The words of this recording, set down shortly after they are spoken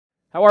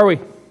How are we?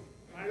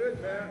 Good,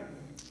 man.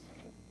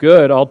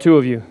 Good, all two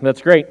of you.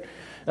 That's great.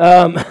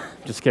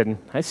 Just kidding.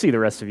 I see the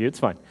rest of you. It's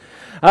fine.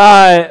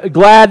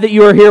 Glad that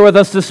you are here with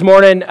us this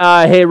morning.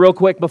 Hey, real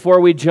quick before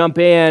we jump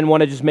in,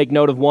 want to just make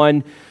note of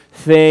one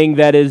thing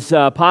that is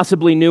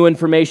possibly new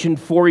information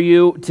for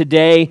you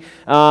today.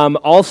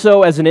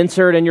 Also, as an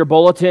insert in your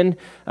bulletin,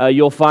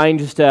 you'll find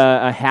just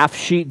a half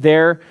sheet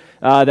there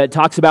that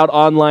talks about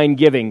online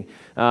giving.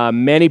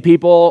 Many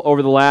people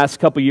over the last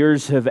couple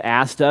years have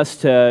asked us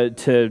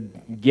to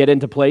get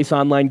into place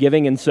online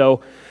giving, and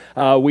so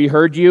we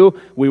heard you,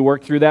 we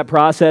worked through that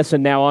process,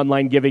 and now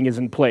online giving is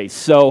in place.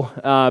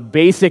 So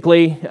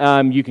basically,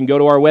 you can go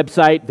to our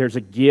website, there's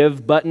a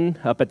give button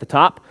up at the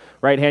top,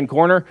 right-hand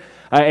corner,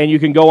 and you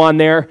can go on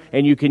there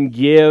and you can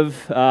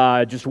give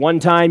just one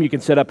time. You can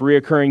set up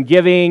reoccurring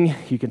giving,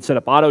 you can set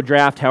up auto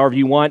draft, however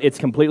you want. It's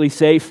completely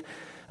safe.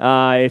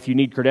 If you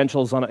need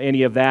credentials on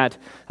any of that,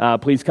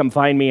 please come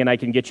find me and I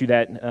can get you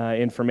that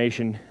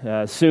information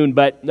soon.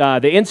 But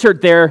the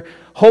insert there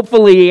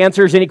hopefully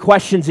answers any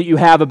questions that you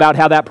have about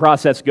how that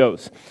process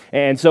goes.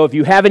 And so if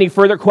you have any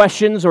further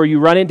questions or you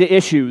run into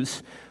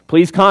issues,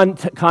 please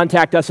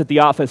contact us at the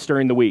office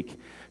during the week.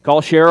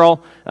 Call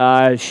Cheryl.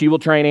 She will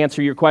try and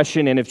answer your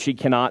question, and if she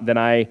cannot, then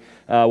I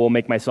will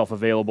make myself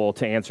available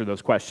to answer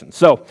those questions.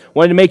 So,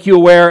 wanted to make you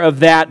aware of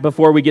that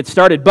before we get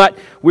started. But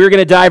we're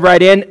going to dive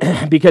right in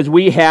because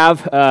we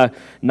have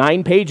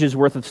 9 pages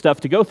worth of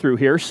stuff to go through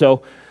here.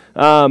 So,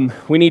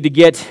 we need to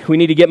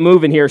get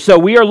moving here. So,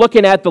 we are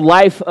looking at the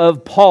life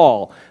of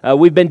Paul.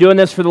 We've been doing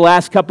this for the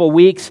last couple of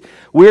weeks.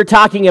 We're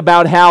talking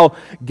about how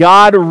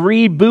God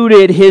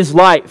rebooted his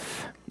life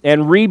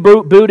and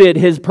rebooted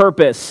his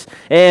purpose.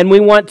 And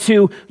we want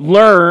to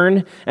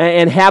learn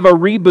and have a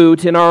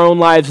reboot in our own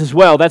lives as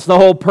well. That's the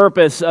whole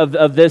purpose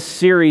of this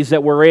series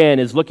that we're in,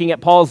 is looking at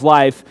Paul's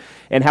life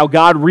and how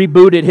God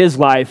rebooted his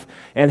life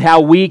and how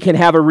we can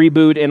have a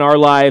reboot in our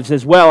lives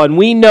as well. And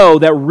we know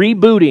that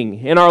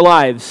rebooting in our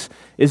lives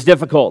is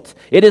difficult.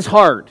 It is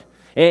hard.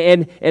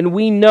 And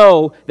we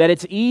know that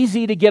it's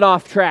easy to get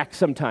off track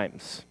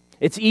sometimes.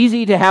 It's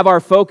easy to have our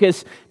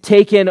focus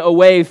taken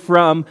away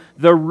from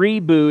the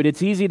reboot.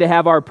 It's easy to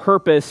have our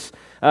purpose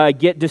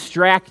get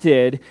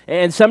distracted.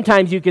 And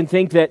sometimes you can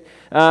think that,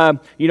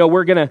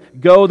 we're going to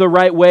go the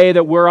right way,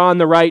 that we're on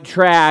the right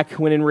track,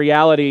 when in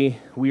reality,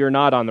 we are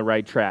not on the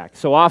right track.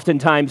 So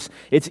oftentimes,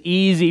 it's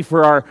easy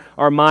for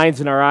our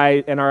minds and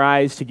our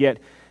eyes to get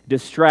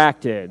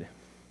distracted.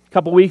 A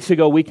couple weeks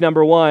ago, week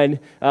number 1,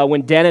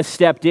 when Dennis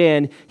stepped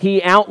in,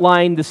 he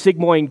outlined the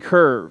sigmoid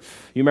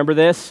curve. You remember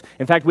this?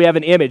 In fact, we have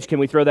an image. Can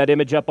we throw that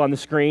image up on the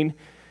screen?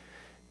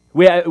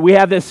 We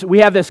have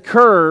this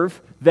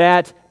curve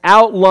that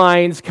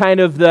outlines kind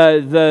of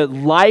the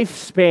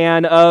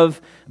lifespan of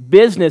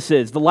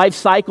businesses, the life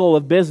cycle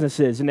of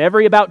businesses. And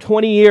every about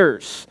 20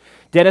 years,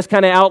 Dennis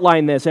kind of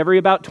outlined this. Every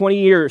about 20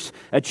 years,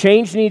 a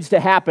change needs to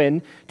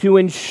happen to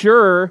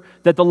ensure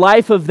that the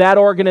life of that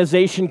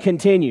organization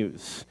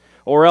continues,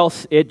 or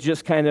else it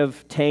just kind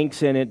of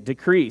tanks and it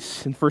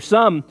decreases. And for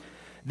some,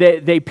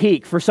 they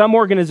peak. For some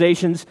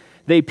organizations,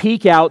 they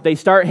peak out, they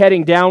start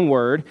heading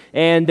downward,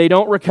 and they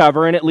don't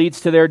recover, and it leads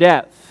to their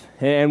death.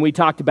 And we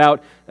talked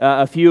about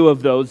a few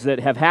of those that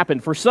have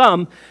happened. For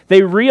some,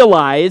 they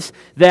realize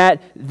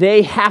that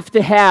they have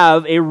to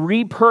have a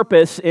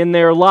repurpose in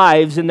their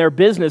lives, in their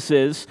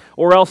businesses,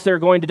 or else they're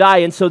going to die.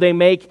 And so they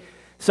make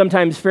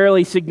sometimes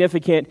fairly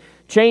significant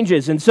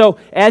changes. And so,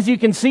 as you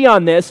can see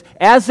on this,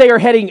 as they are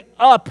heading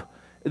up,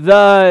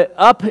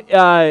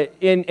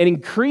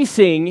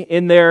 increasing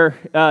in their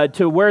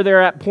to where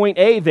they're at point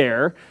A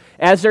there,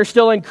 as they're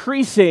still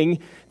increasing,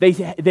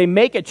 they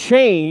make a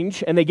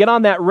change and they get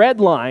on that red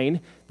line.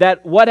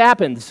 That what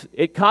happens?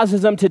 It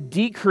causes them to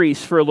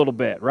decrease for a little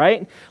bit,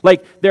 right?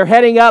 Like they're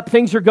heading up,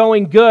 things are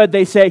going good.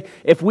 They say,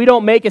 if we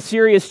don't make a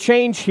serious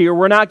change here,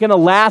 we're not going to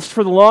last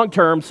for the long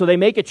term. So they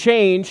make a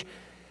change.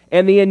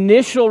 And the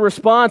initial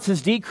response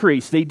is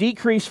decrease. They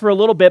decrease for a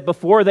little bit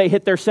before they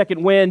hit their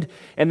second wind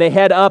and they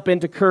head up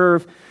into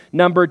curve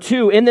number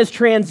 2. In this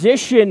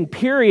transition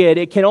period,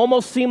 it can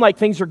almost seem like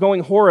things are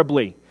going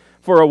horribly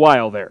for a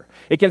while there.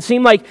 It can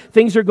seem like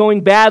things are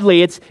going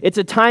badly. It's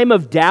a time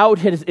of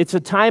doubt. It's a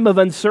time of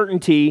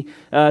uncertainty,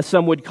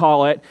 some would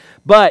call it.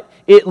 But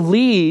it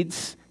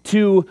leads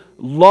to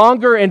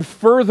longer and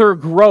further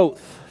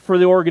growth for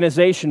the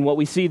organization, what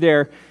we see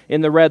there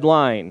in the red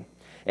line.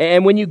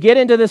 And when you get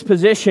into this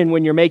position,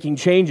 when you're making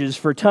changes,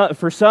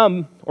 for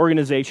some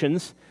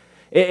organizations,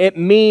 it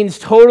means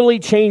totally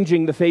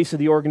changing the face of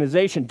the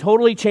organization,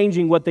 totally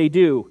changing what they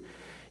do.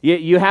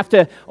 You have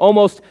to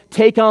almost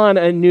take on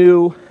a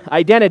new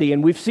identity,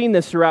 and we've seen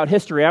this throughout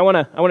history. I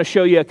want to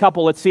show you a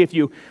couple. Let's see if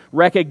you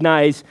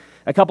recognize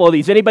a couple of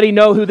these. Anybody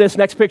know who this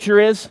next picture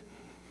is?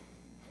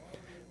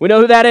 We know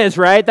who that is,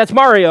 right? That's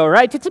Mario,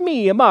 right? It's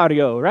me,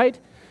 Mario, right?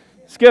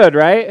 It's good,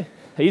 right?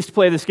 I used to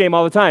play this game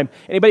all the time.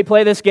 Anybody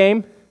play this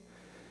game?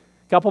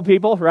 Couple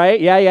people,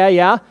 right?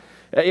 Yeah.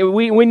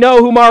 We know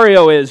who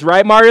Mario is,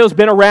 right? Mario's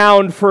been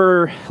around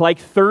for like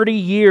 30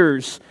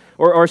 years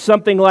or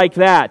something like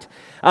that.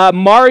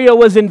 Mario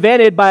was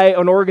invented by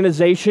an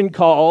organization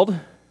called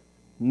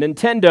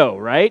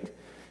Nintendo, right?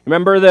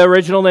 Remember the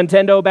original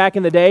Nintendo back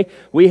in the day?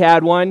 We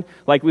had one.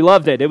 Like, we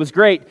loved it. It was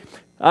great.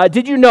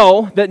 Did you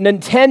know that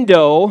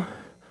Nintendo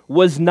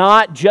was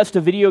not just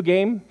a video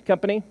game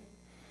company?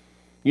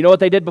 You know what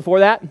they did before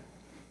that?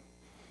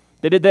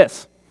 They did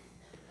this.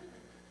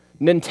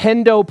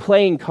 Nintendo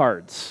playing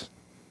cards.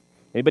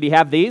 Anybody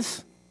have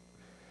these?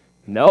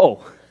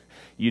 No.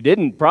 You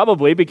didn't,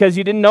 probably, because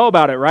you didn't know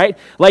about it, right?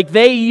 Like,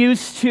 they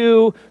used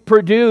to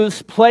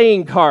produce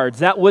playing cards.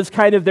 That was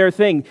kind of their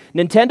thing.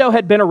 Nintendo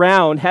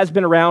has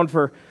been around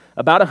for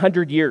about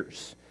 100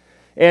 years.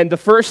 And the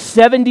first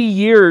 70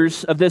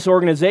 years of this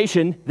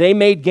organization, they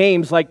made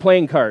games like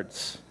playing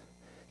cards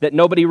that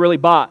nobody really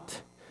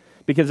bought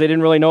because they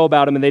didn't really know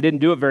about them and they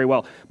didn't do it very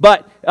well.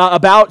 But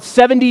about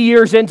 70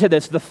 years into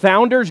this, the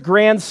founder's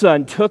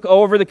grandson took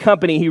over the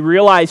company. He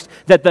realized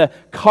that the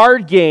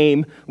card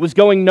game was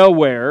going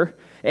nowhere.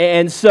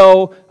 And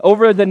so,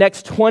 over the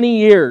next 20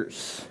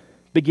 years,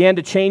 began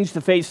to change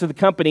the face of the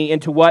company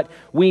into what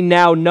we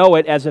now know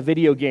it as a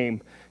video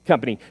game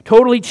company.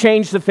 Totally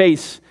changed the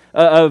face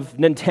of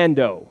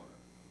Nintendo.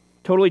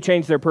 Totally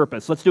changed their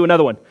purpose. Let's do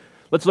another one.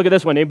 Let's look at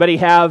this one. Anybody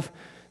have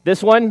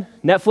this one?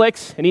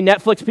 Netflix? Any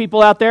Netflix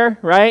people out there,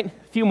 right?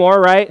 A few more,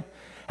 right?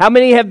 How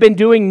many have been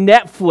doing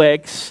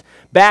Netflix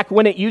back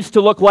when it used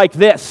to look like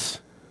this?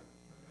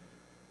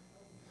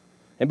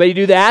 Anybody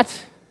do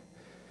that?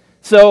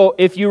 So,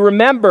 if you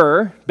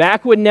remember,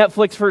 back when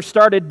Netflix first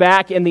started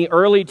back in the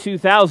early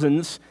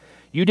 2000s,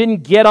 you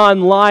didn't get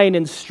online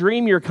and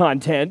stream your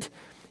content.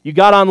 You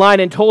got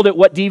online and told it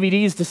what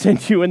DVDs to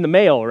send you in the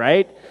mail,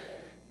 right?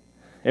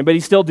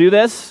 Anybody still do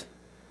this?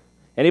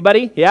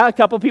 Anybody? Yeah, a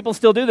couple people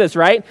still do this,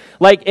 right?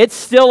 Like, it's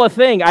still a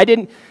thing.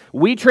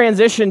 We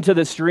transitioned to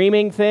the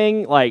streaming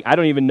thing, like, I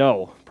don't even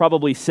know,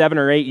 probably 7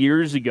 or 8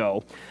 years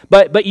ago.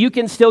 But you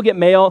can still get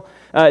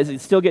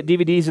still get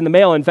DVDs in the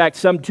mail. In fact,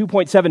 some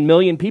 2.7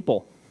 million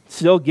people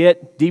still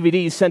get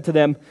DVDs sent to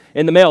them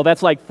in the mail.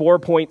 That's like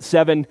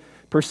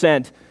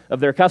 4.7% of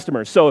their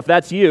customers. So if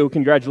that's you,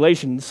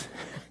 congratulations.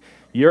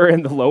 You're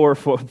in the lower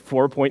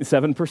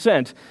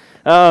 4.7%.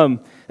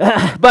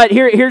 But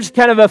here's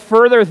kind of a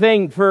further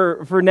thing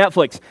for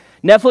Netflix.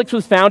 Netflix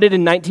was founded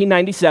in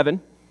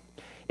 1997.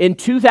 In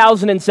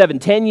 2007,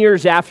 10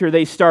 years after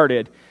they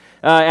started,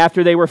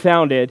 after they were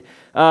founded,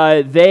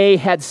 they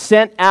had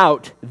sent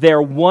out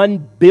their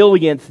 1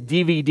 billionth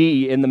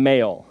DVD in the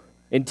mail.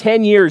 In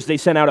 10 years, they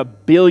sent out 1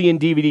 billion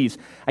DVDs.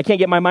 I can't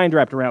get my mind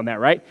wrapped around that,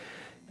 right?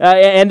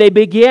 And they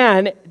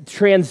began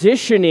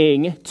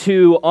transitioning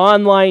to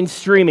online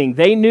streaming.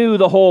 They knew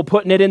the whole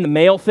putting it in the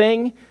mail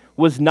thing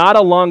was not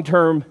a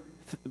long-term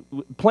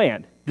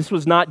plan. This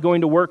was not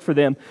going to work for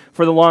them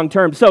for the long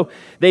term. So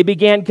they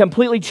began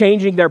completely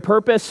changing their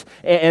purpose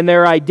and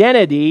their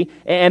identity,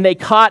 and they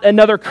caught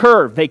another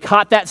curve. They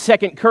caught that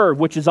second curve,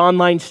 which is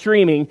online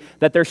streaming,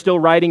 that they're still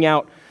riding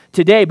out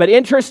today. But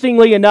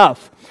interestingly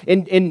enough,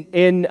 in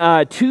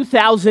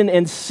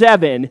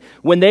 2007,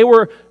 when they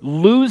were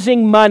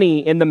losing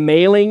money in the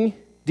mailing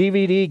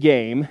DVD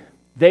game,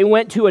 they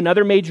went to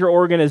another major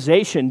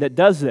organization that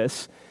does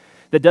this,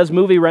 that does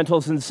movie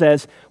rentals, and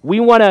says, we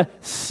want to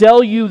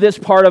sell you this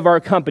part of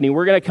our company.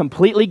 We're going to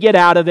completely get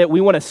out of it.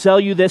 We want to sell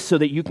you this so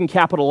that you can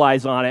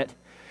capitalize on it.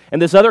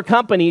 And this other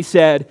company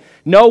said,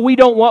 no, we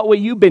don't want what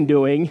you've been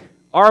doing.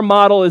 Our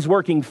model is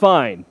working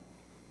fine.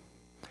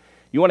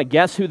 You want to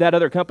guess who that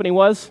other company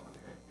was?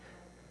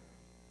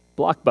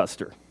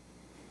 Blockbuster.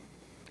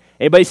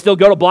 Anybody still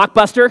go to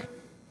Blockbuster?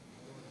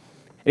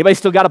 Anybody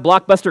still got a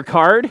Blockbuster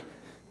card?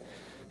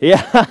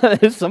 Yeah,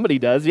 somebody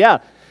does, yeah.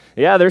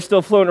 Yeah, they're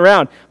still floating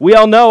around. We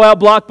all know how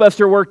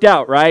Blockbuster worked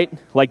out, right?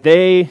 Like,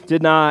 they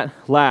did not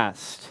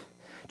last.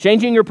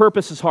 Changing your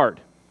purpose is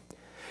hard.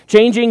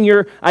 Changing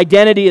your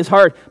identity is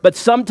hard. But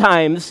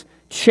sometimes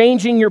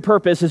changing your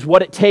purpose is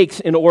what it takes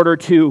in order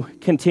to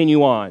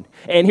continue on.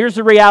 And here's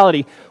the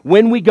reality.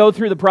 When we go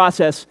through the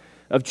process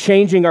of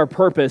changing our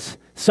purpose,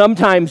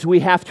 sometimes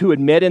we have to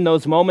admit in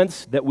those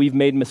moments that we've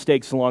made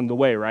mistakes along the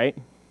way, right?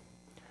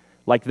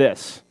 Like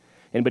this.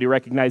 Anybody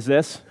recognize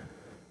this?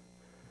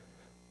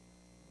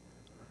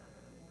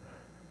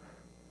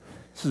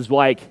 This is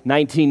like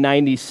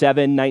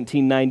 1997,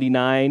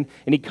 1999.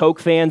 Any Coke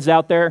fans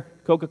out there?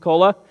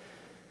 Coca-Cola?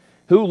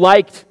 Who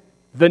liked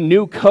the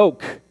new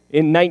Coke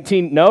in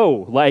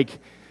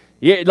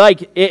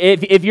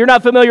if you're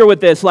not familiar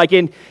with this, like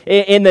in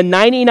the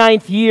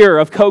 99th year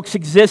of Coke's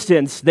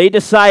existence, they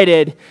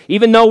decided,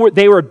 even though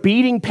they were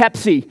beating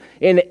Pepsi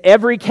in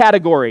every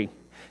category,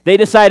 they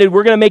decided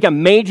we're going to make a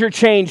major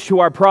change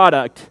to our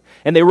product,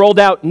 and they rolled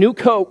out new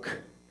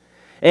Coke,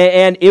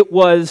 and it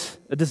was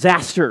a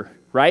disaster,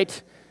 right?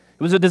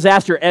 It was a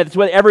disaster. That's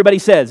what everybody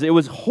says. It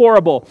was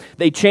horrible.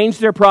 They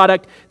changed their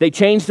product. They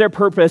changed their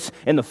purpose.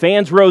 And the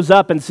fans rose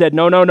up and said,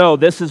 no,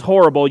 this is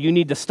horrible. You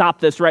need to stop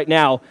this right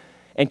now.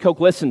 And Coke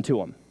listened to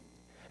them.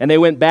 And they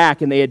went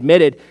back and they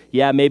admitted,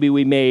 yeah, maybe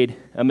we made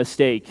a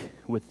mistake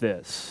with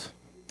this.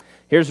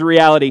 Here's the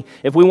reality.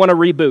 If we want to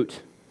reboot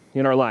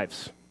in our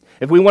lives,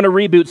 if we want to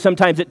reboot,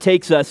 sometimes it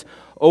takes us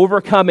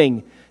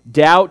overcoming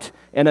doubt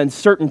and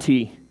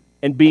uncertainty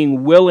and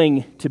being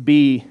willing to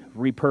be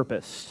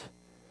repurposed.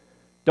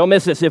 Don't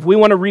miss this. If we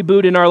want to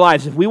reboot in our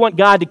lives, if we want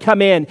God to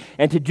come in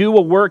and to do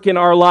a work in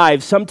our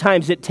lives,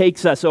 sometimes it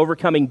takes us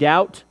overcoming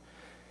doubt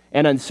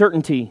and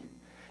uncertainty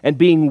and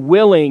being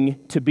willing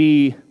to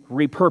be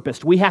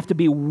repurposed. We have to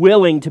be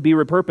willing to be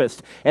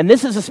repurposed. And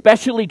this is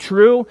especially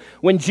true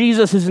when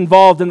Jesus is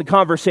involved in the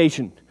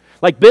conversation.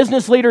 Like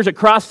business leaders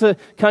across the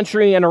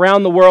country and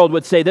around the world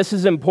would say this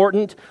is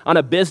important on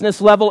a business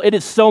level. It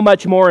is so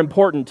much more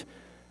important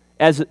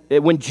as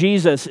when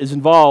Jesus is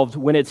involved,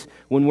 when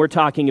we're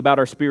talking about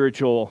our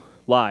spiritual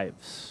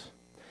lives.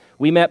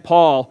 We met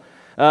Paul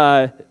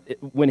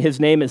when his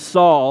name is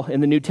Saul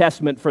in the New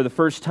Testament for the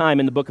first time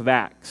in the book of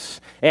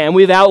Acts. And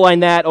we've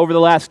outlined that over the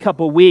last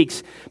couple of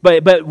weeks.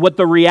 But what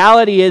the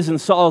reality is in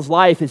Saul's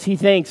life is he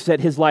thinks that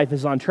his life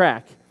is on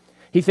track.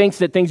 He thinks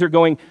that things are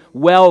going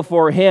well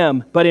for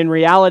him, but in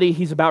reality,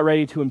 he's about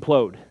ready to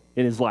implode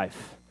in his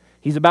life.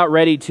 He's about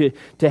ready to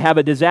have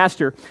a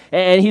disaster.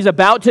 And he's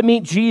about to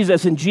meet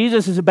Jesus, and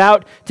Jesus is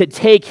about to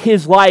take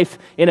his life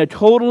in a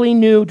totally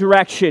new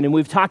direction. And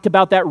we've talked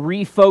about that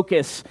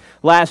refocus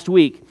last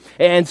week.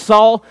 And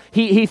Saul,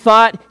 he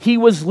thought he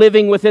was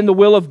living within the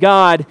will of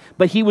God,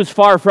 but he was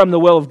far from the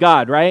will of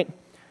God, right?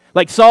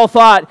 Like Saul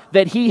thought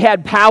that he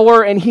had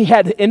power and he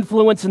had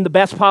influence in the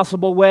best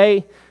possible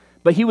way,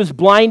 but he was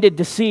blinded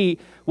to see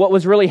what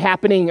was really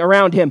happening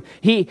around him.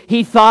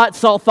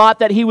 Saul thought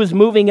that he was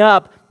moving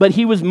up, but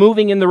he was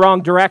moving in the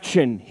wrong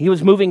direction. He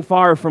was moving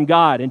far from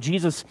God. And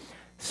Jesus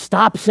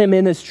stops him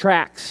in his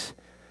tracks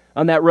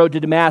on that road to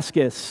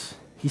Damascus.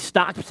 He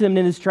stops him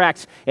in his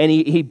tracks, and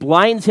he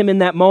blinds him in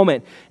that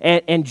moment.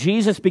 And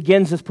Jesus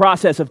begins this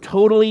process of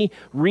totally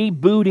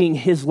rebooting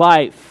his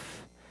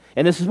life.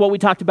 And this is what we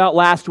talked about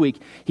last week.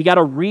 He got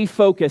a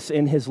refocus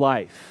in his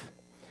life.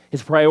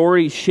 His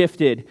priorities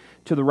shifted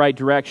to the right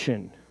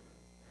direction.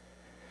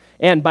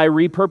 And by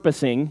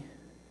repurposing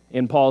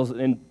in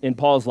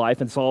Paul's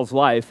life and Saul's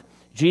life,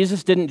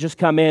 Jesus didn't just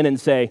come in and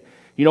say,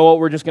 you know what,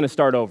 we're just going to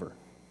start over.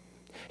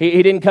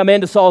 He didn't come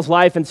into Saul's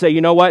life and say, you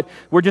know what,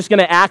 we're just going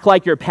to act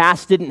like your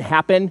past didn't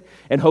happen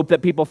and hope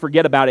that people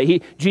forget about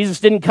it. Jesus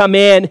didn't come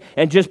in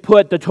and just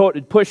push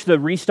the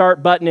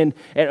restart button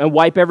and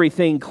wipe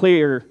everything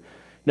clear.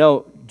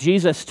 No,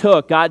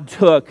 God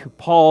took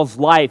Paul's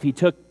life. He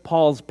took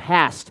Paul's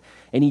past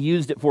and he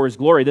used it for his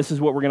glory. This is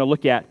what we're going to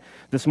look at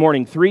this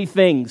morning. 3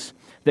 things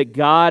that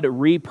God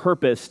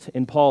repurposed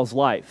in Paul's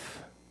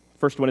life.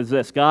 First one is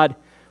this: God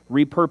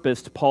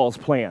repurposed Paul's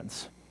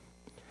plans.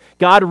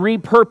 God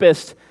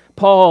repurposed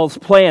Paul's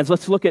plans.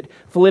 Let's look at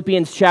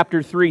Philippians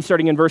chapter 3,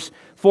 starting in verse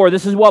 4.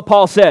 This is what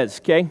Paul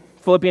says, okay?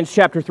 Philippians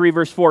chapter 3,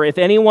 verse 4. If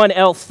anyone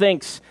else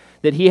thinks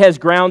that he has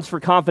grounds for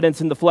confidence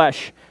in the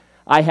flesh,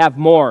 I have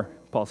more,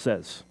 Paul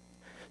says.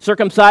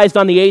 Circumcised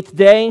on the 8th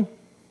day,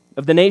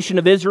 of the nation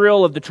of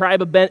Israel, of the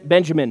tribe of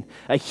Benjamin,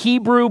 a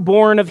Hebrew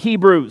born of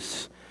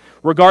Hebrews,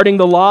 regarding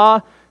the law,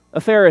 a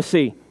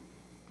Pharisee,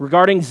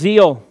 regarding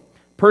zeal,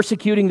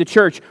 persecuting the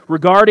church,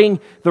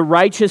 regarding the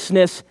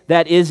righteousness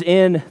that is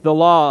in the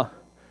law,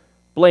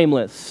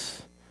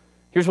 blameless.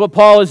 Here's what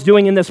Paul is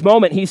doing in this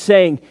moment. He's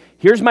saying,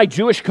 here's my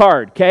Jewish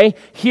card, okay?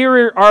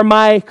 Here are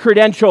my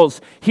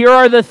credentials. Here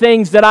are the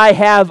things that I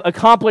have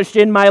accomplished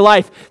in my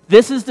life.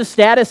 This is the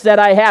status that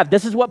I have.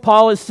 This is what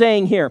Paul is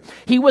saying here.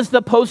 He was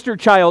the poster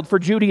child for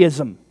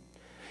Judaism.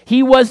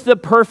 He was the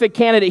perfect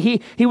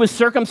candidate. He was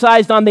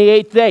circumcised on the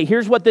 8th day.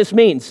 Here's what this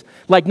means.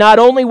 Like, not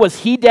only was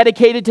he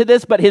dedicated to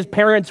this, but his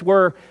parents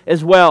were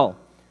as well.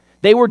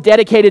 They were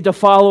dedicated to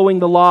following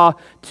the law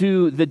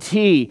to the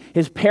T.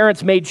 His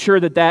parents made sure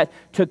that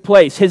took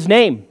place. His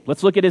name,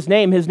 let's look at his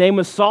name. His name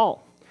was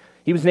Saul.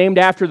 He was named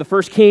after the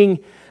first king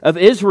of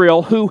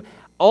Israel, who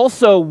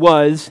also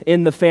was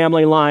in the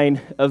family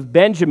line of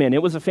Benjamin.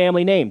 It was a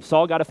family name.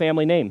 Saul got a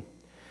family name.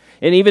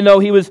 And even though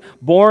he was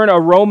born a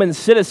Roman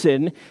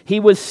citizen, he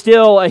was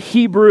still a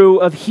Hebrew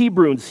of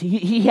Hebrews.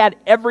 He had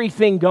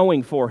everything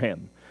going for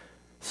him.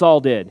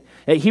 Saul did.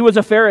 He was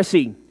a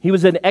Pharisee. He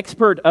was an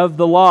expert of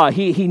the law.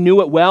 He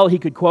knew it well. He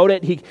could quote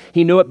it.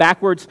 He knew it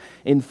backwards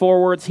and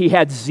forwards. He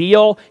had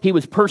zeal. He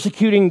was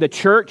persecuting the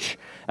church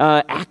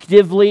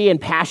actively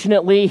and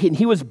passionately. And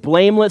he was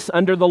blameless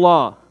under the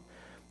law.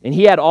 And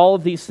he had all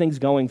of these things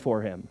going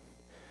for him.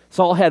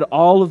 Saul had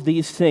all of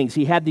these things.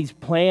 He had these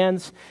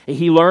plans.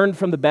 He learned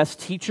from the best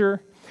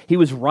teacher. He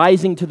was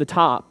rising to the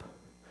top.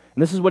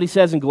 And this is what he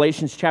says in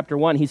Galatians chapter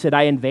 1. He said,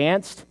 I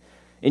advanced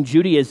in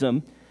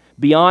Judaism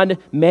beyond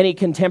many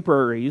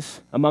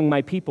contemporaries among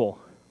my people,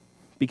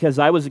 because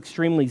I was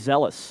extremely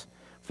zealous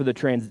for the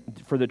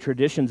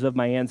traditions of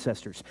my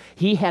ancestors.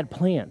 He had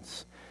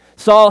plans.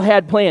 Saul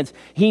had plans.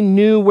 He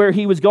knew where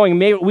he was going.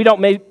 We don't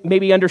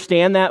maybe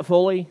understand that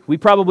fully. We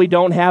probably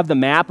don't have the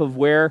map of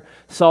where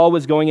Saul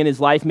was going in his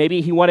life. Maybe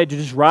he wanted to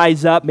just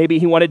rise up. Maybe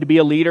he wanted to be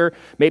a leader.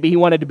 Maybe he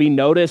wanted to be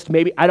noticed.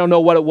 Maybe, I don't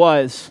know what it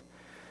was.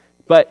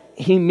 But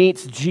he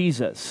meets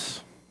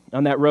Jesus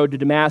on that road to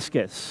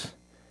Damascus,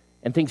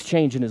 and things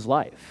change in his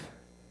life.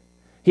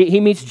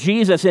 He meets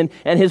Jesus, and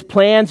his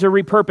plans are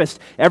repurposed.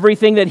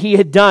 Everything that he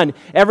had done,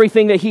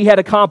 everything that he had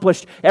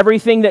accomplished,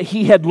 everything that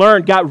he had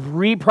learned got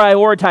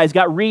reprioritized,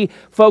 got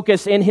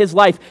refocused in his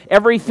life.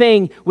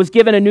 Everything was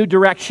given a new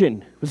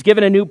direction, was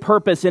given a new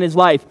purpose in his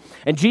life.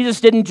 And Jesus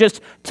didn't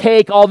just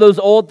take all those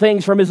old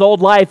things from his old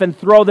life and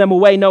throw them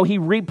away. No, he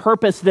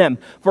repurposed them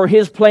for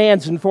his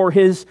plans and for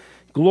his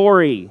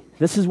glory.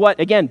 This is what,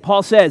 again,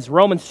 Paul says,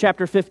 Romans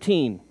chapter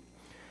 15.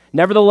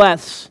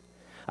 Nevertheless,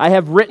 I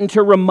have written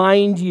to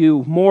remind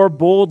you more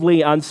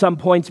boldly on some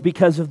points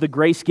because of the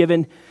grace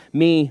given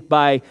me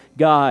by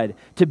God,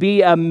 to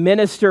be a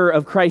minister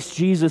of Christ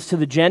Jesus to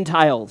the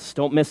Gentiles.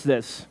 Don't miss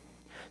this.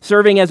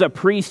 Serving as a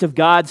priest of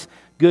God's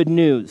good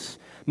news.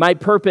 My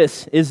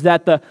purpose is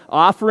that the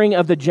offering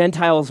of the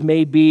Gentiles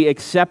may be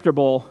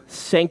acceptable,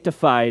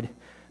 sanctified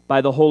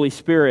by the Holy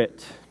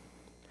Spirit.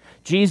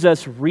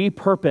 Jesus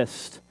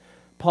repurposed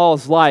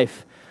Paul's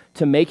life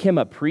to make him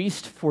a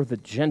priest for the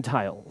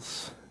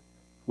Gentiles,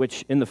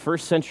 which in the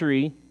first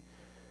century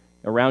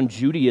around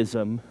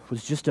Judaism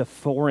was just a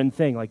foreign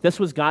thing. Like, this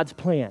was God's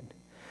plan.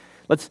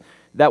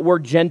 That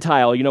word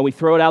Gentile, we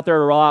throw it out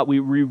there a lot. We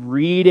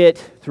read it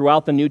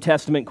throughout the New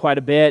Testament quite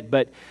a bit,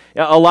 but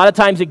a lot of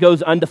times it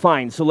goes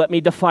undefined. So let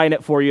me define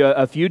it for you.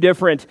 A few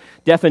different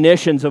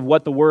definitions of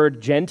what the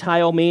word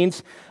Gentile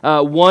means.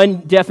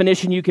 One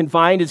definition you can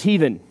find is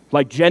heathen.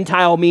 Like,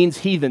 Gentile means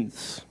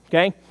heathens,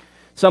 okay?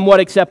 Somewhat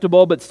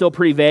acceptable, but still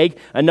pretty vague.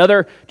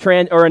 Another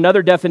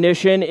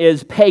definition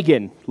is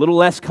pagan, a little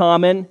less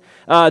common.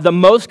 The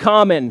most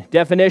common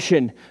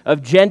definition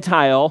of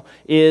Gentile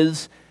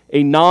is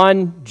a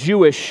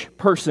non-Jewish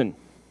person.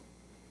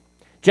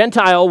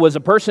 Gentile was a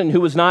person who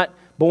was not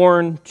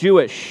born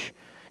Jewish.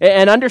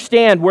 And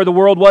understand where the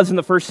world was in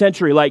the first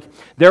century. Like,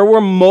 there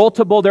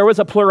was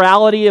a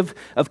plurality of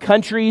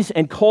countries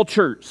and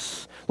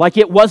cultures. Like,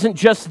 it wasn't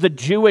just the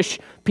Jewish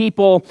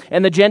people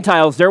and the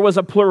Gentiles. There was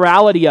a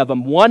plurality of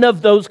them. One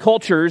of those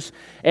cultures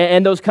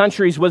and those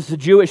countries was the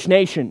Jewish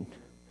nation.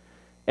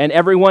 And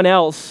everyone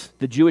else,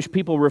 the Jewish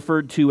people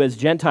referred to as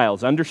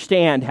Gentiles.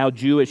 Understand how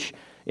Jewish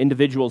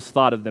individuals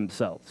thought of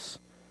themselves.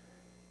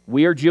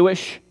 We are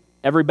Jewish.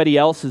 Everybody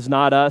else is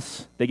not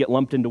us. They get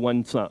lumped into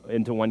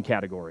one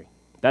category.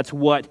 That's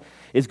what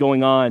is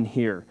going on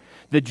here.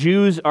 The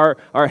Jews are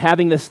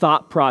having this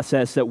thought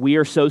process that we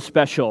are so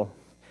special,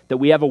 that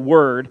we have a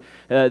word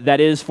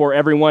that is for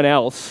everyone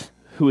else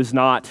who is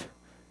not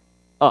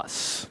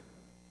us.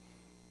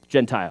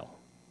 Gentile.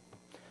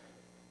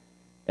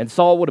 And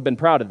Saul would have been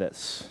proud of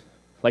this.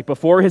 Like,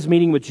 before his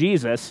meeting with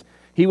Jesus,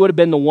 he would have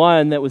been the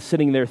one that was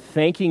sitting there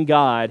thanking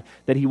God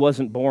that he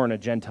wasn't born a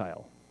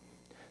Gentile.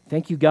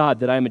 Thank you,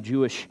 God, that I'm a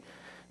Jewish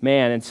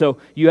man. And so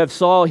you have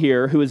Saul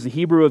here, who is the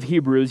Hebrew of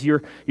Hebrews.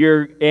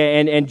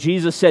 And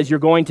Jesus says you're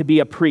going to be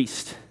a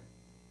priest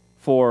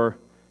for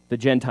the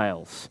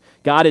Gentiles.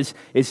 God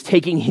is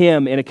taking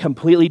him in a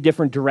completely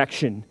different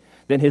direction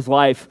than his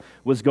life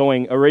was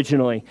going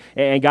originally.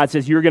 And God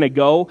says, you're going to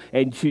go,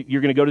 and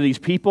you're going to go to these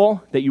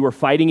people that you were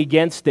fighting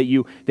against, that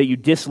you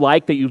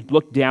dislike, that you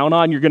look down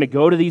on. You're going to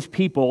go to these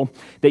people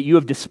that you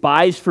have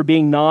despised for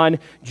being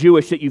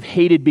non-Jewish, that you've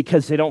hated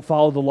because they don't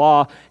follow the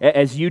law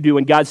as you do.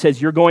 And God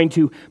says, you're going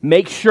to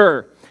make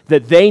sure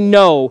that they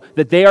know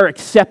that they are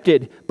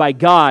accepted by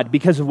God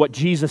because of what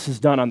Jesus has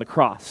done on the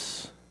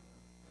cross.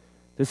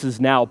 This is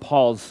now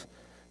Paul's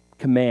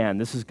command.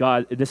 This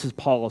is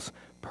Paul's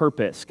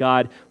purpose.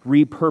 God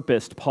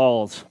repurposed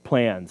Paul's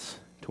plans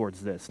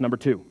towards this. Number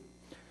 2,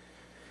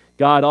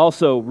 God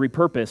also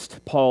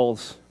repurposed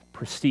Paul's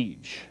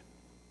prestige.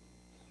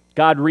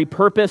 God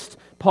repurposed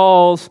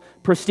Paul's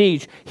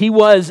prestige. He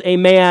was a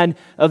man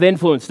of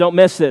influence. Don't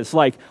miss this.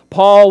 Like,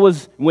 Paul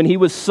was, when he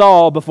was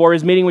Saul before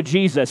his meeting with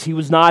Jesus, he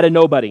was not a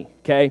nobody,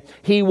 okay?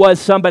 He was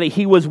somebody.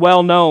 He was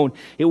well known.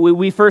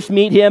 We first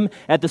meet him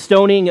at the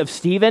stoning of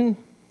Stephen.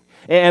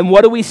 And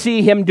what do we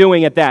see him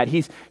doing at that?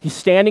 He's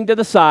standing to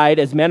the side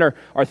as men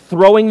are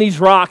throwing these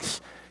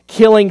rocks,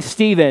 killing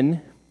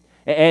Stephen,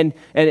 and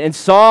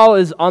Saul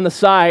is on the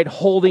side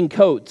holding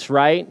coats,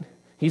 right?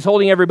 He's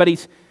holding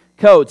everybody's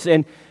coats.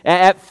 And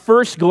at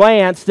first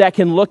glance, that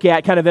can look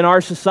at kind of in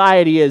our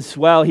society as,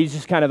 well, he's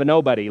just kind of a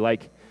nobody.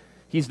 Like,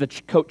 he's the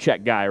coat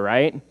check guy,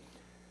 right?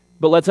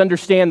 But let's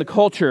understand the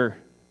culture.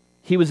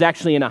 He was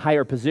actually in a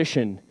higher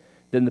position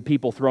than the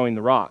people throwing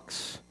the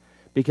rocks,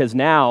 because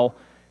now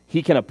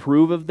he can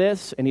approve of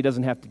this, and he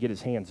doesn't have to get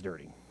his hands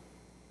dirty.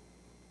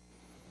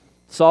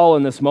 Saul,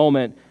 in this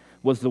moment,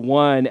 was the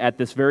one at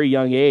this very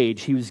young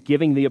age. He was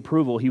giving the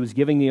approval. He was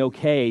giving the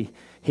okay.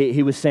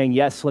 He was saying,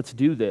 yes, let's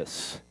do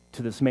this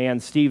to this man,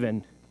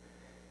 Stephen,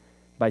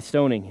 by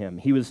stoning him.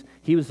 He was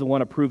the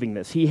one approving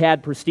this. He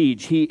had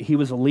prestige. He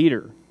was a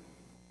leader.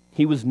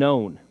 He was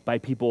known by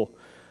people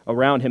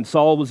around him.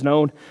 Saul was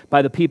known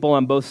by the people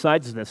on both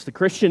sides of this. The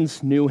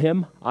Christians knew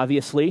him,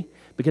 obviously,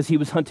 because he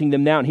was hunting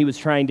them down. He was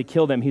trying to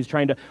kill them. He was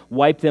trying to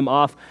wipe them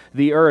off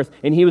the earth.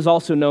 And he was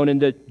also known in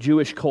the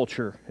Jewish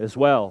culture as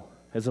well,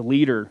 as a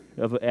leader,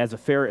 as a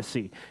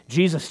Pharisee.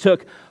 Jesus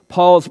took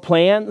Paul's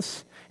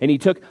plans, and he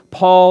took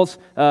Paul's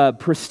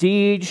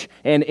prestige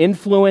and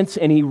influence,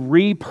 and he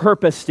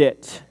repurposed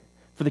it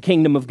for the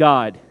kingdom of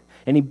God.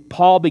 And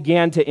Paul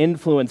began to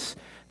influence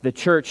the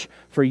church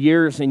for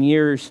years and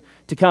years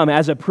to come.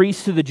 As a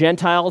priest to the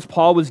Gentiles,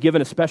 Paul was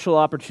given a special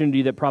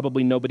opportunity that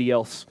probably nobody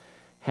else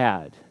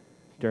had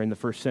during the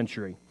first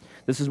century.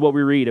 This is what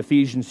we read,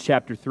 Ephesians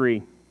chapter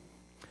 3.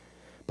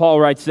 Paul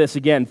writes this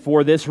again,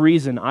 "For this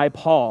reason, I,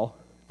 Paul,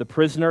 the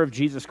prisoner of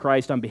Jesus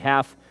Christ, on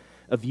behalf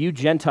of you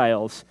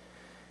Gentiles,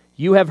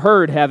 you have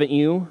heard, haven't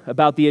you,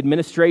 about the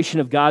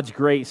administration of God's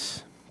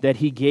grace that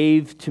he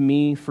gave to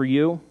me for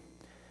you?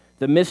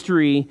 The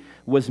mystery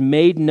was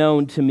made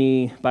known to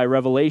me by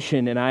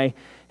revelation, and I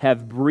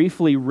have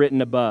briefly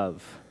written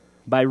above.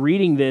 By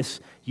reading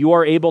this, you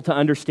are able to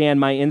understand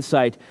my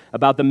insight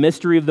about the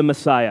mystery of the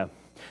Messiah.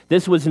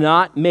 This was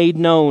not made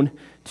known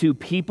to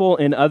people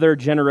in other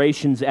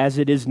generations as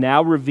it is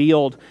now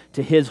revealed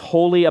to his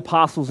holy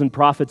apostles and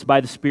prophets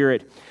by the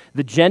Spirit.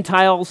 The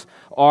Gentiles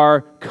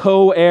are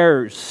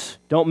co-heirs."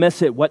 Don't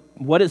miss it.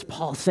 What is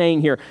Paul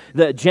saying here?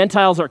 The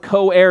Gentiles are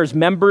co-heirs,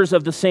 members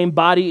of the same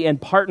body and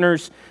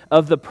partners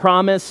of the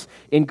promise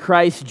in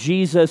Christ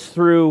Jesus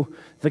through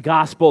the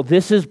gospel.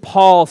 This is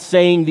Paul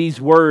saying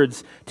these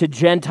words to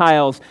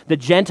Gentiles. The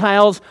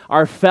Gentiles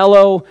are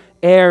fellow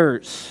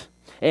heirs.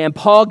 And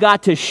Paul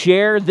got to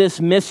share this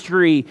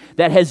mystery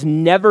that has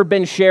never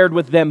been shared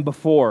with them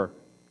before.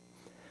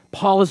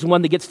 Paul is the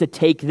one that gets to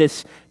take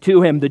this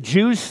to him. The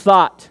Jews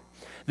thought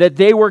that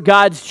they were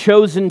God's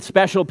chosen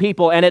special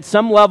people, and at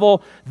some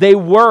level they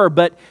were,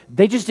 but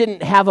they just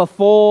didn't have a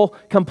full,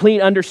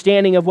 complete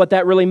understanding of what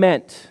that really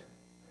meant.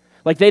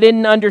 Like, they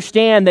didn't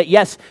understand that,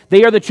 yes,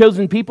 they are the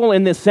chosen people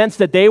in the sense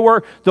that they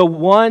were the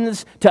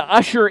ones to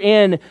usher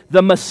in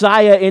the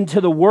Messiah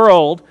into the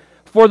world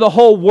for the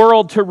whole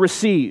world to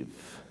receive.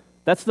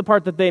 That's the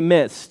part that they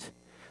missed.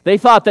 They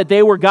thought that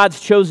they were God's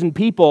chosen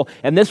people,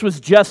 and this was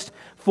just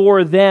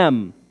for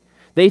them.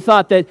 They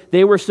thought that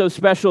they were so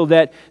special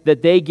that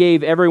they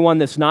gave everyone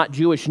this not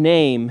Jewish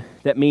name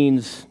that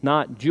means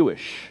not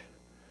Jewish.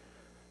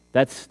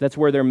 That's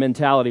where their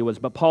mentality was.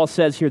 But Paul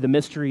says here, the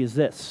mystery is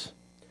this.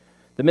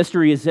 The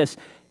mystery is this.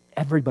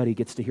 Everybody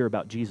gets to hear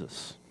about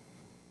Jesus.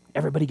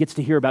 Everybody gets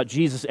to hear about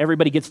Jesus.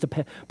 Everybody gets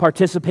to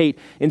participate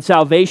in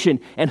salvation.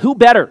 And who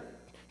better,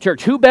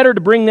 church, who better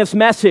to bring this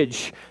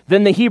message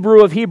than the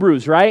Hebrew of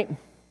Hebrews, right?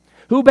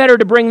 Who better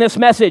to bring this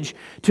message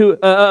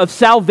of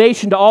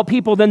salvation to all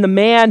people than the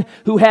man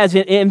who has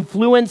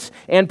influence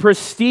and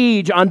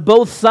prestige on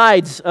both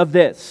sides of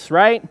this,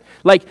 right?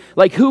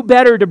 Like who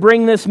better to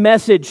bring this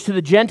message to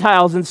the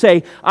Gentiles and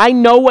say, I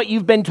know what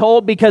you've been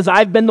told because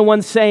I've been the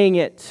one saying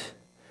it,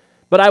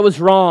 but I was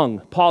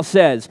wrong, Paul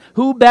says.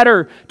 Who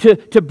better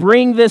to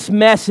bring this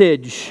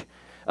message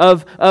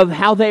of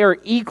how they are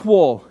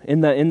equal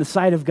in the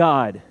sight of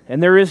God,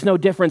 and there is no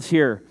difference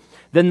here,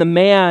 than the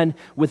man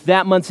with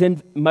that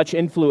much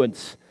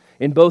influence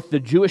in both the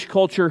Jewish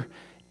culture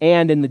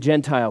and in the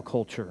Gentile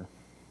culture.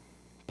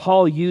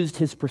 Paul used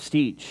his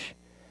prestige.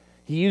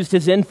 He used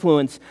his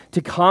influence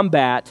to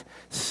combat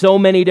so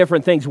many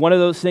different things. One of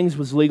those things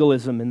was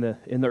legalism in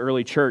the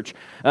early church.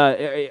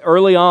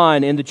 Early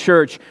on in the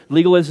church,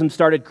 legalism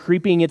started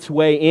creeping its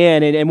way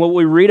in. And what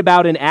we read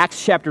about in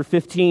Acts chapter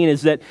 15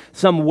 is that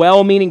some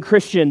well-meaning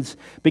Christians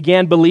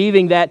began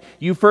believing that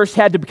you first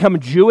had to become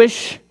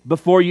Jewish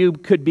before you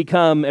could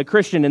become a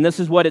Christian. And this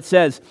is what it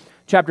says,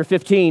 chapter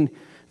 15,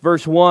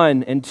 verse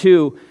 1 and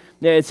 2.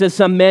 It says,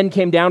 some men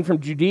came down from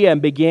Judea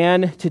and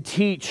began to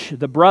teach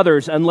the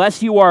brothers,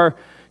 unless you are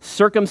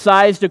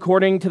circumcised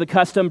according to the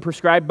custom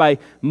prescribed by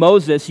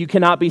Moses, you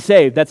cannot be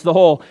saved. That's the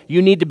whole,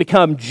 you need to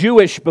become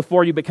Jewish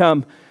before you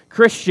become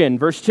Christian.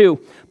 Verse 2,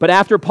 but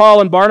after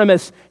Paul and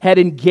Barnabas had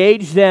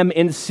engaged them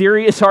in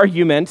serious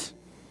argument,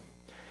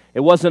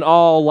 it wasn't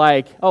all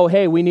like, oh,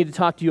 hey, we need to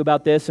talk to you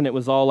about this, and it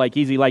was all like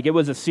easy. Like, it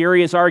was a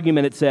serious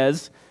argument, it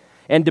says,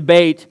 and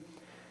debate.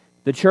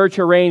 The church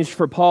arranged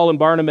for Paul and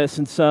Barnabas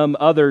and some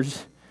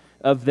others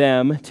of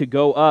them to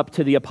go up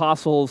to the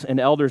apostles and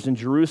elders in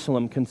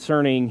Jerusalem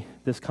concerning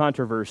this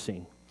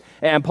controversy.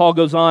 And Paul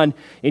goes on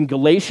in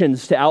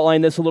Galatians to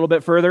outline this a little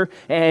bit further,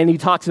 and he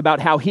talks about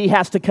how he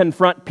has to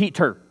confront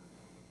Peter.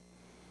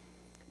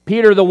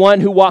 Peter, the one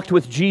who walked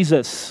with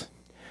Jesus.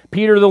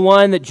 Peter, the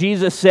one that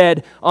Jesus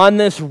said, on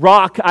this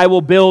rock I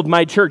will build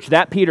my church.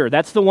 That Peter,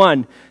 that's the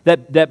one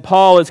that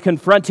Paul is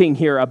confronting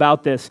here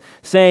about this,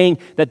 saying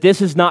that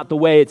this is not the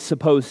way it's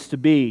supposed to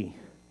be.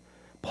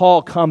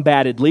 Paul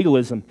combated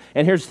legalism.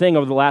 And here's the thing,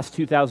 over the last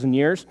 2,000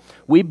 years,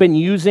 we've been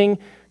using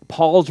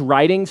Paul's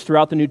writings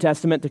throughout the New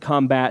Testament to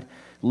combat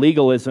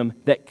legalism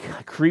that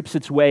creeps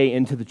its way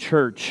into the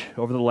church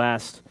over the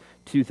last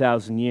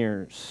 2,000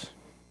 years.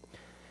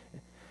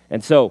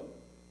 And so,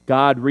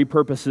 God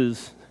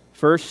repurposes,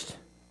 first,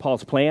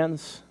 Paul's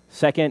plans.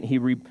 Second, he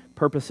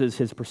repurposes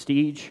his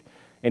prestige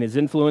and his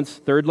influence.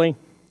 Thirdly,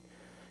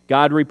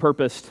 God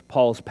repurposed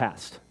Paul's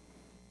past.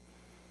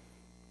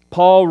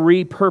 Paul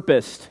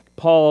repurposed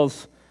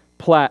Paul's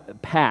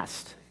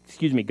past.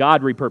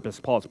 God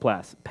repurposed Paul's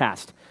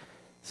past.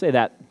 Say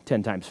that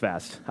 10 times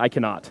fast. I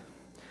cannot.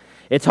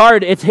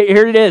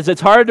 Here it is.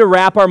 It's hard to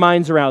wrap our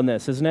minds around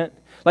this, isn't it?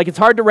 Like, it's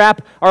hard to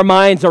wrap our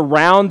minds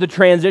around the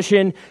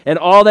transition and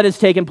all that has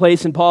taken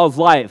place in Paul's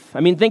life. I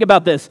mean, think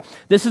about this.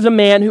 This is a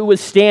man who was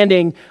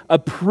standing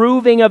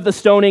approving of the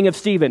stoning of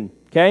Stephen,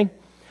 okay?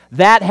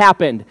 That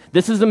happened.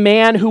 This is a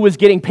man who was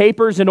getting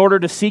papers in order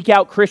to seek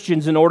out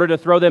Christians in order to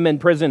throw them in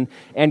prison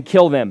and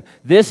kill them.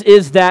 This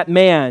is that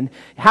man.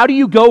 How do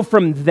you go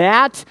from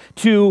that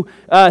to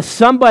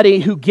somebody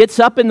who gets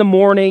up in the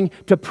morning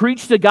to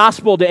preach the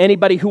gospel to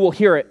anybody who will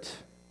hear it?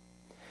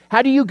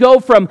 How do you go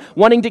from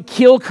wanting to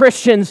kill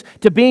Christians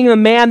to being a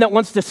man that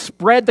wants to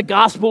spread the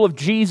gospel of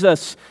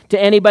Jesus to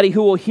anybody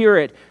who will hear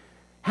it?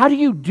 How do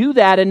you do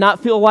that and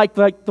not feel like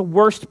the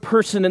worst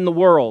person in the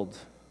world?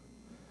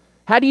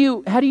 How do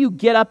you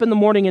get up in the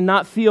morning and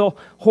not feel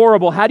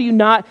horrible? How do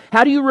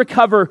you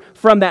recover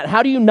from that?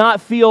 How do you not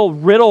feel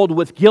riddled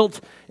with guilt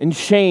and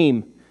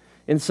shame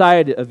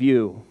inside of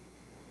you?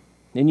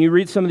 And you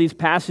read some of these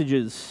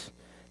passages,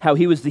 how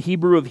he was the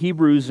Hebrew of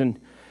Hebrews and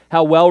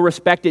how well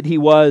respected he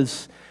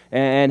was,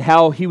 and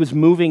how he was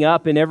moving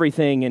up in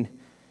everything.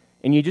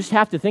 And you just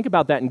have to think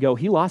about that and go,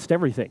 he lost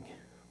everything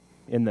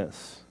in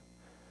this.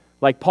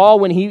 Like Paul,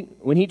 when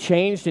he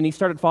changed and he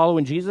started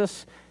following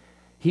Jesus,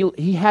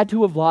 he had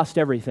to have lost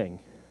everything.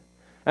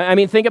 I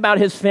mean, think about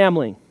his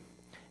family.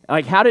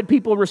 Like, how did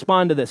people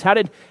respond to this? How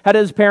did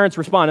his parents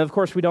respond? Of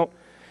course, we don't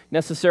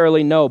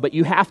necessarily know, but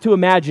you have to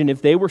imagine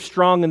if they were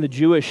strong in the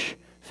Jewish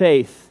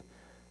faith,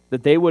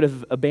 that they would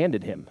have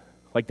abandoned him.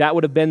 Like, that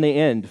would have been the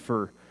end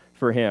for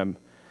him.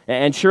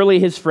 And surely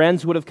his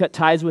friends would have cut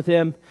ties with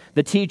him.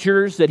 The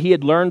teachers that he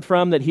had learned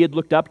from, that he had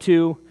looked up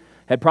to,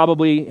 had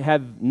probably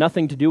had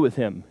nothing to do with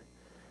him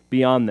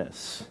beyond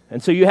this.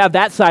 And so you have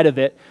that side of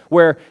it,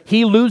 where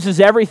he loses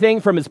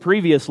everything from his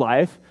previous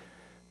life,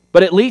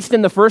 but at least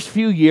in the first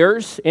few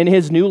years in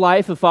his new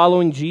life of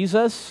following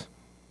Jesus,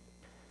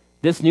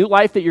 this new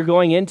life that you're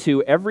going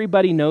into,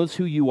 everybody knows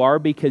who you are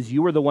because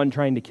you were the one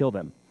trying to kill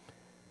them.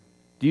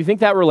 Do you think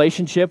that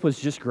relationship was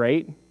just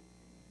great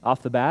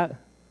off the bat?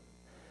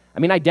 I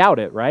mean, I doubt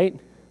it, right?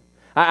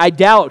 I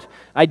doubt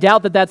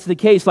that that's the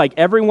case. Like,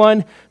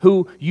 everyone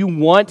who you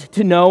want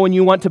to know and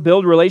you want to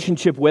build a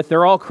relationship with,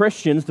 they're all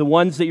Christians, the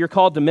ones that you're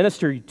called to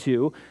minister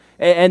to,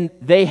 and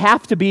they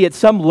have to be at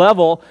some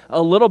level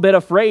a little bit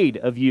afraid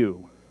of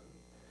you.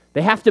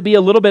 They have to be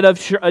a little bit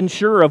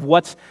unsure of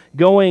what's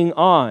going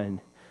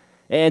on.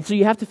 And so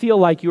you have to feel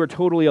like you are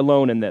totally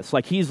alone in this.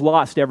 Like, he's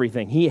lost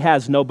everything. He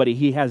has nobody.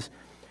 He has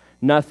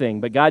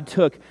nothing. But God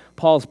took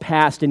Paul's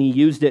past and he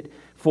used it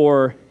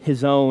for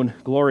his own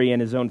glory and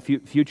his own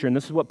future. And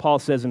this is what Paul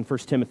says in 1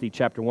 Timothy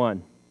chapter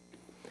 1.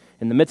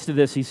 In the midst of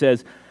this, he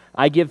says,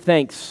 I give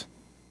thanks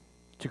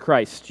to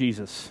Christ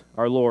Jesus,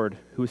 our Lord,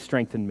 who has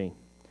strengthened me,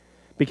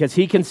 because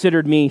he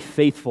considered me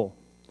faithful,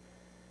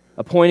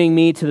 appointing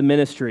me to the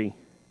ministry,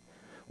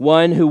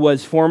 one who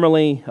was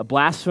formerly a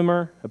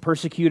blasphemer, a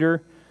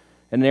persecutor,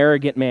 an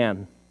arrogant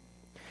man.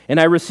 And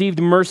I received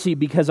mercy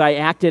because I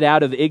acted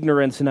out of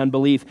ignorance and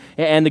unbelief.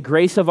 And the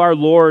grace of our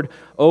Lord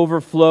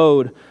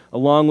overflowed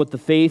along with the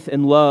faith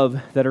and love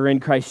that are in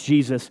Christ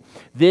Jesus.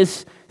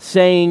 This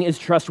saying is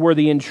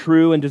trustworthy and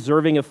true and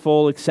deserving of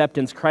full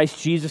acceptance.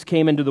 Christ Jesus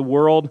came into the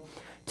world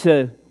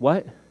to,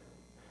 what?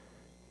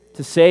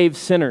 To save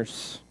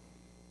sinners.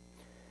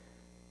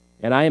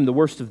 And I am the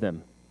worst of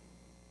them.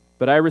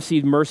 But I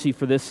received mercy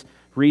for this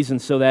reason,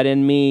 so that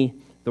in me,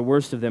 the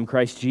worst of them,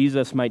 Christ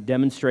Jesus might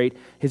demonstrate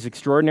his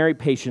extraordinary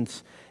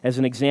patience as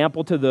an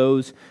example to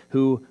those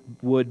who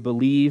would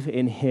believe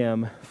in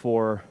him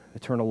for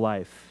eternal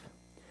life.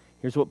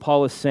 Here's what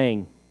Paul is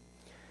saying.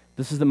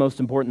 This is the most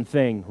important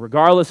thing.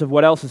 Regardless of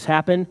what else has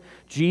happened,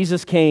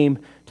 Jesus came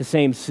to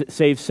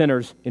save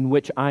sinners, in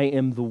which I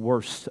am the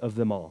worst of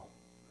them all.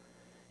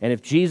 And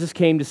if Jesus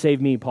came to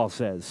save me, Paul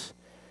says,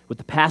 with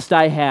the past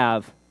I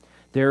have,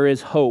 there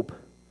is hope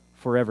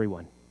for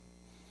everyone.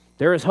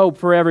 There is hope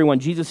for everyone.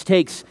 Jesus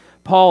takes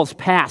Paul's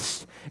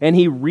past and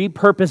he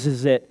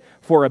repurposes it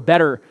for a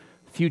better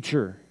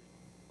future.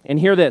 And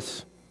hear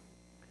this.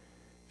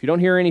 If you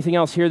don't hear anything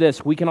else, hear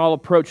this. We can all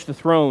approach the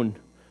throne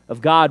of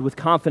God with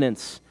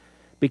confidence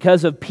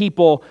because of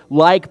people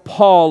like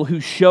Paul, who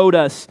showed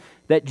us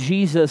that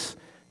Jesus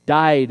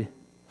died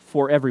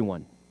for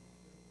everyone.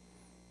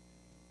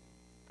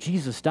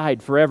 Jesus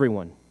died for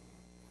everyone.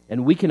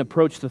 And we can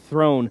approach the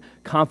throne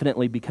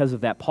confidently because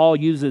of that. Paul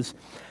uses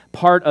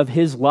part of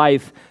his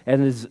life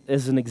and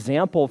as an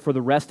example for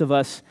the rest of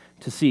us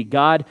to see.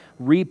 God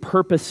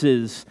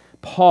repurposes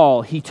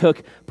Paul. He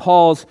took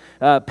Paul's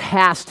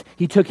past,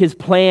 he took his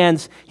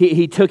plans,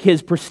 he took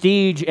his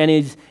prestige and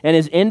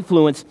his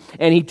influence,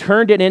 and he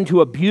turned it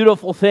into a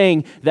beautiful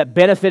thing that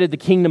benefited the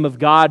kingdom of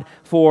God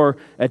for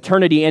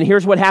eternity. And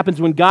here's what happens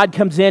when God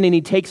comes in and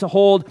he takes a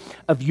hold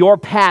of your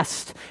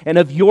past and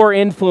of your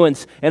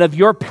influence and of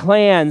your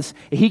plans.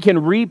 He can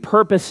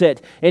repurpose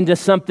it into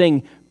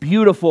something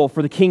beautiful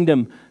for the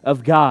kingdom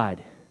of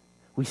God.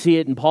 We see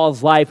it in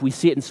Paul's life. We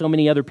see it in so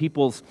many other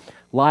people's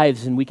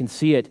lives, and we can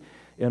see it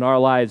in our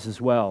lives as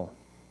well.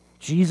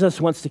 Jesus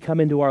wants to come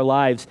into our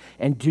lives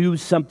and do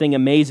something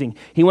amazing.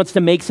 He wants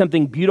to make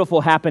something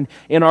beautiful happen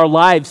in our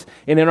lives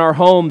and in our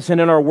homes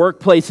and in our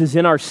workplaces,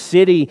 in our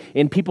city,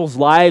 in people's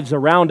lives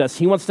around us.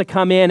 He wants to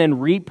come in and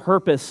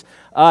repurpose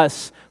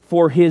us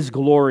for His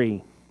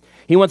glory.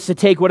 He wants to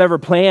take whatever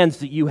plans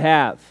that you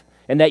have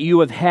and that you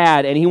have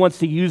had, and He wants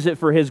to use it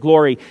for His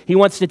glory. He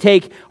wants to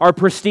take our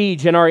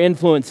prestige and our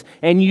influence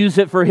and use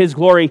it for His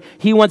glory.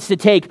 He wants to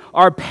take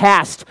our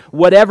past,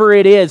 whatever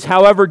it is,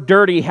 however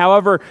dirty,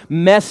 however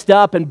messed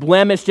up and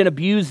blemished and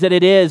abused that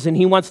it is, and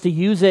He wants to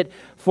use it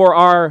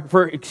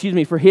for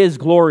His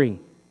glory.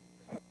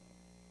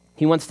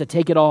 He wants to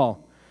take it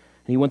all,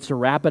 and He wants to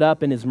wrap it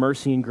up in His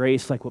mercy and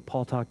grace, like what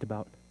Paul talked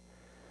about.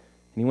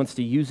 And He wants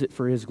to use it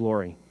for His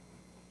glory.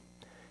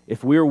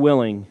 If we're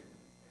willing,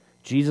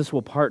 Jesus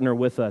will partner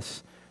with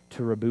us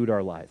to reboot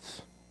our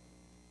lives,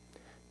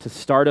 to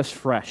start us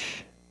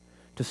fresh,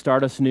 to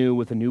start us new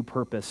with a new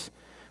purpose,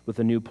 with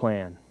a new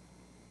plan.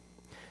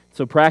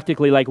 So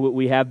practically, like what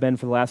we have been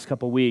for the last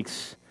couple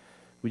weeks,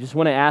 we just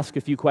want to ask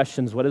a few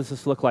questions. What does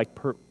this look like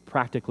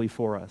practically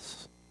for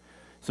us?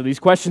 So these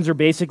questions are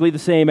basically the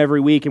same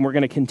every week, and we're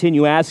going to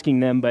continue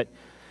asking them, but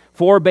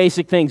 4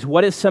 basic things.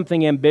 What is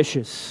something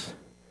ambitious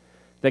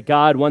that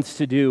God wants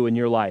to do in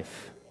your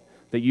life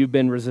that you've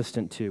been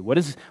resistant to? What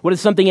is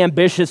something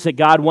ambitious that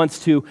God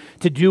wants to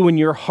do in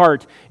your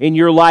heart, in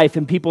your life,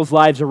 in people's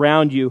lives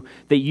around you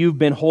that you've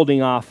been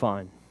holding off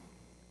on?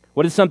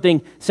 What is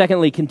something,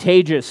 secondly,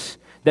 contagious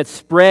that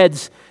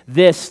spreads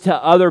this to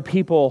other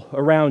people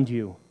around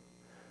you?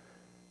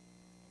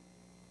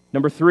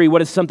 Number 3,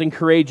 what is something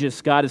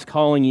courageous God is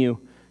calling you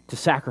to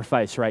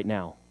sacrifice right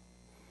now?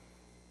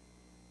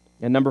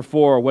 And number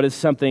 4, what is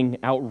something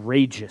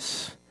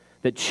outrageous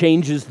that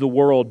changes the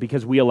world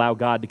because we allow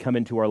God to come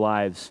into our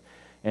lives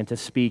and to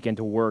speak and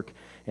to work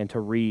and to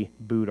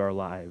reboot our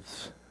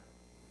lives?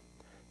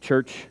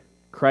 Church,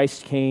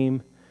 Christ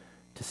came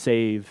to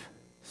save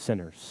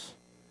sinners.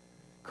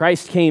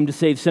 Christ came to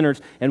save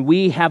sinners, and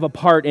we have a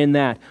part in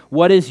that.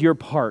 What is your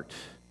part?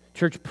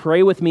 Church,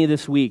 pray with me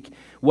this week.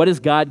 What is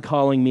God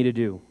calling me to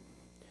do?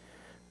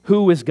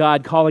 Who is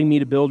God calling me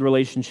to build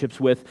relationships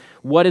with?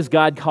 What is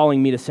God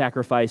calling me to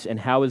sacrifice? And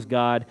how is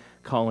God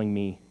calling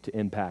me to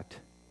impact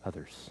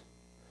others?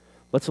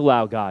 Let's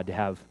allow God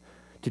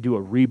to do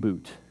a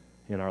reboot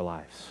in our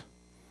lives.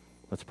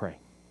 Let's pray.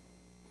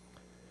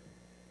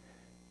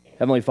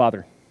 Heavenly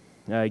Father,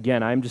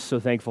 again, I'm just so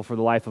thankful for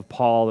the life of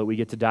Paul that we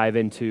get to dive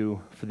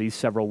into for these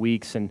several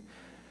weeks, and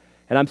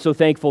I'm so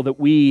thankful that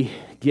we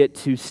get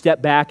to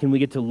step back and we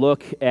get to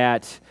look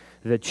at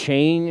the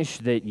change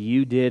that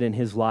you did in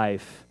his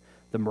life,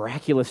 the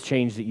miraculous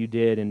change that you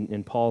did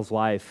in Paul's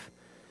life.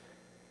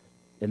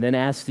 And then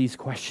ask these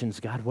questions.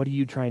 God, what are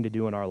you trying to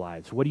do in our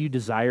lives? What do you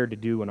desire to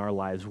do in our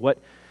lives? What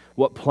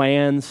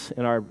plans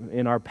in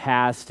our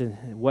past,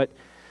 and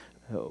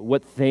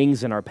what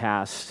things in our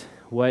past,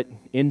 what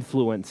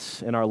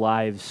influence in our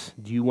lives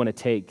do you want to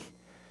take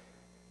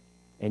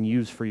and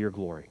use for your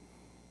glory?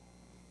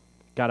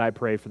 God, I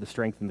pray for the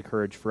strength and the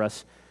courage for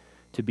us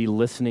to be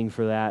listening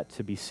for that,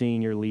 to be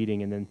seeing your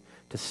leading, and then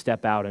to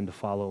step out and to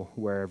follow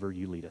wherever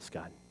you lead us,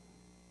 God.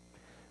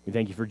 We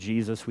thank you for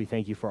Jesus. We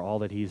thank you for all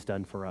that he's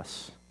done for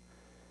us.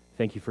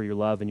 Thank you for your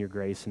love and your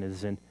grace, and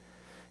it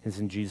is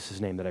in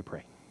Jesus' name that I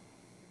pray.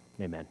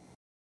 Amen.